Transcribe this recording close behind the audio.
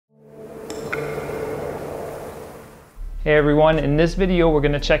Hey everyone, in this video we're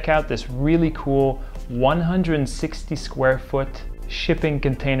going to check out this really cool 160 square foot shipping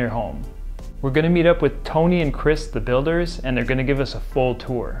container home. We're going to meet up with Tony and Chris, the builders, and they're going to give us a full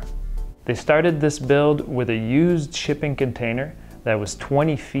tour. They started this build with a used shipping container that was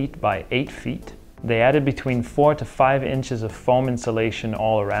 20 feet by 8 feet. They added between 4 to 5 inches of foam insulation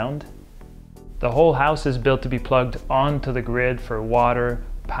all around. The whole house is built to be plugged onto the grid for water,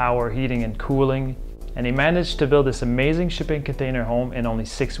 power, heating, and cooling. And he managed to build this amazing shipping container home in only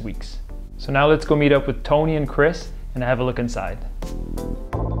 6 weeks. So now let's go meet up with Tony and Chris and have a look inside.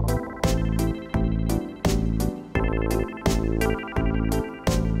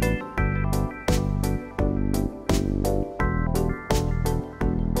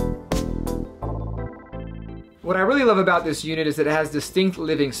 What I really love about this unit is that it has distinct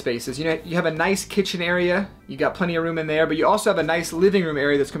living spaces. You know, you have a nice kitchen area, you got plenty of room in there, but you also have a nice living room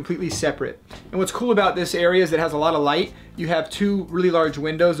area that's completely separate. And what's cool about this area is it has a lot of light. You have 2 really large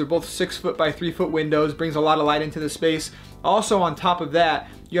windows. They're both 6 foot by 3 foot windows, brings a lot of light into the space. Also on top of that,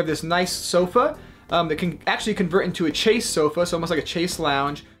 you have this nice sofa that can actually convert into a chase sofa, so almost like a chase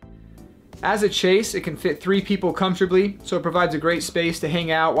lounge. As a chase, it can fit 3 people comfortably, so it provides a great space to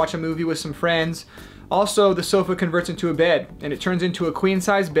hang out, watch a movie with some friends. Also, the sofa converts into a bed, and it turns into a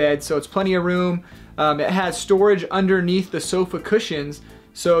queen-size bed, so it's plenty of room. It has storage underneath the sofa cushions,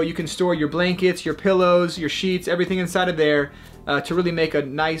 so you can store your blankets, your pillows, your sheets, everything inside of there to really make a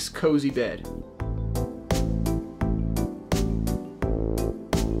nice, cozy bed.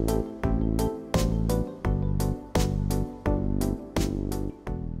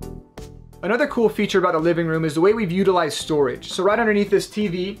 Another cool feature about the living room is the way we've utilized storage. So right underneath this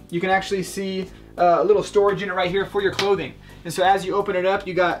TV, you can actually see a little storage unit right here for your clothing. And so as you open it up,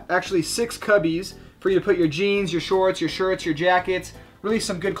 you got actually 6 cubbies for you to put your jeans, your shorts, your shirts, your jackets, really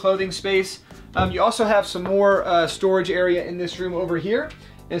some good clothing space. You also have some more storage area in this room over here.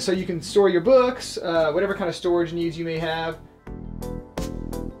 And so you can store your books, whatever kind of storage needs you may have.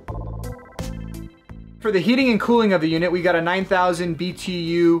 For the heating and cooling of the unit, we got a 9,000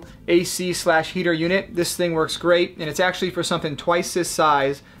 BTU AC/heater unit. This thing works great, and it's actually for something twice this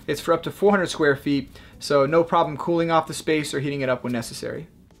size. It's for up to 400 square feet, so no problem cooling off the space or heating it up when necessary.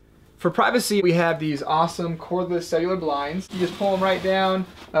 For privacy, we have these awesome cordless cellular blinds. You just pull them right down,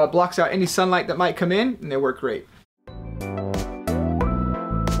 blocks out any sunlight that might come in, and they work great.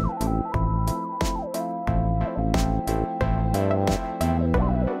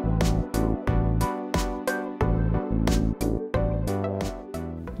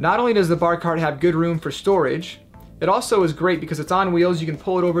 Not only does the bar cart have good room for storage, it also is great because it's on wheels. You can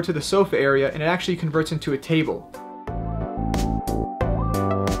pull it over to the sofa area and it actually converts into a table.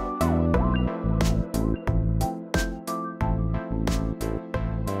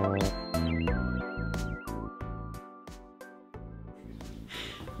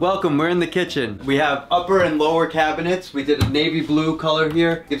 Welcome, we're in the kitchen. We have upper and lower cabinets. We did a navy blue color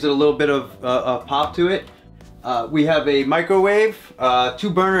here. Gives it a little bit of pop to it. We have a microwave,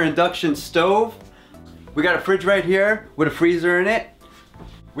 2-burner induction stove. We got a fridge right here with a freezer in it.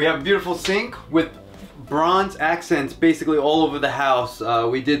 We have a beautiful sink with bronze accents basically all over the house.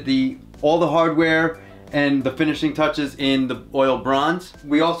 We did all the hardware and the finishing touches in the oil bronze.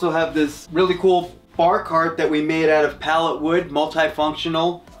 We also have this really cool bar cart that we made out of pallet wood,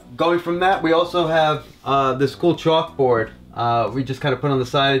 multifunctional. Going from that, we also have this cool chalkboard. We just kind of put on the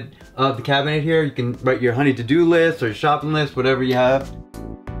side of the cabinet here. You can write your honey to-do list or your shopping list, whatever you have.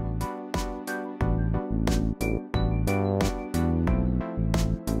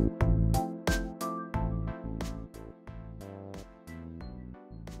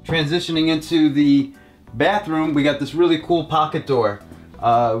 Transitioning into the bathroom, we got this really cool pocket door.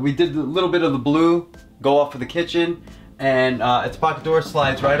 We did a little bit of the blue go off of the kitchen, and its pocket door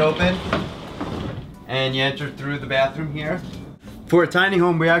slides right open, and you enter through the bathroom here. For a tiny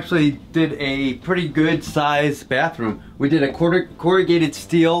home, we actually did a pretty good size bathroom. We did a corrugated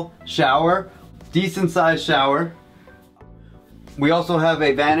steel shower, decent sized shower. We also have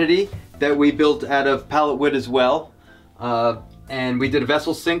a vanity that we built out of pallet wood as well. And we did a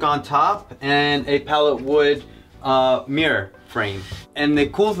vessel sink on top and a pallet wood mirror frame. And the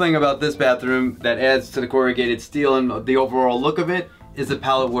cool thing about this bathroom that adds to the corrugated steel and the overall look of it is the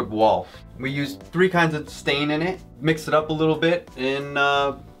pallet wood wall. We used 3 kinds of stain in it, mixed it up a little bit, and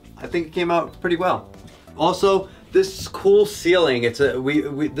I think it came out pretty well. Also, this cool ceiling, this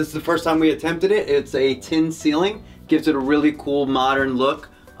is the first time we attempted it. It's a tin ceiling, gives it a really cool modern look,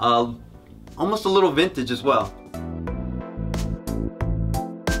 almost a little vintage as well.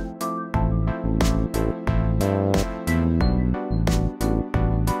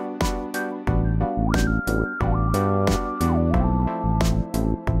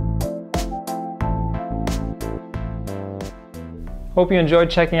 Hope you enjoyed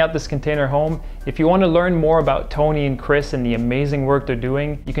checking out this container home. If you want to learn more about Tony and Chris and the amazing work they're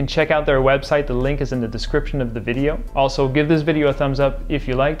doing, you can check out their website. The link is in the description of the video. Also, give this video a thumbs up if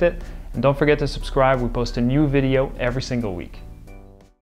you liked it. And don't forget to subscribe. We post a new video every single week.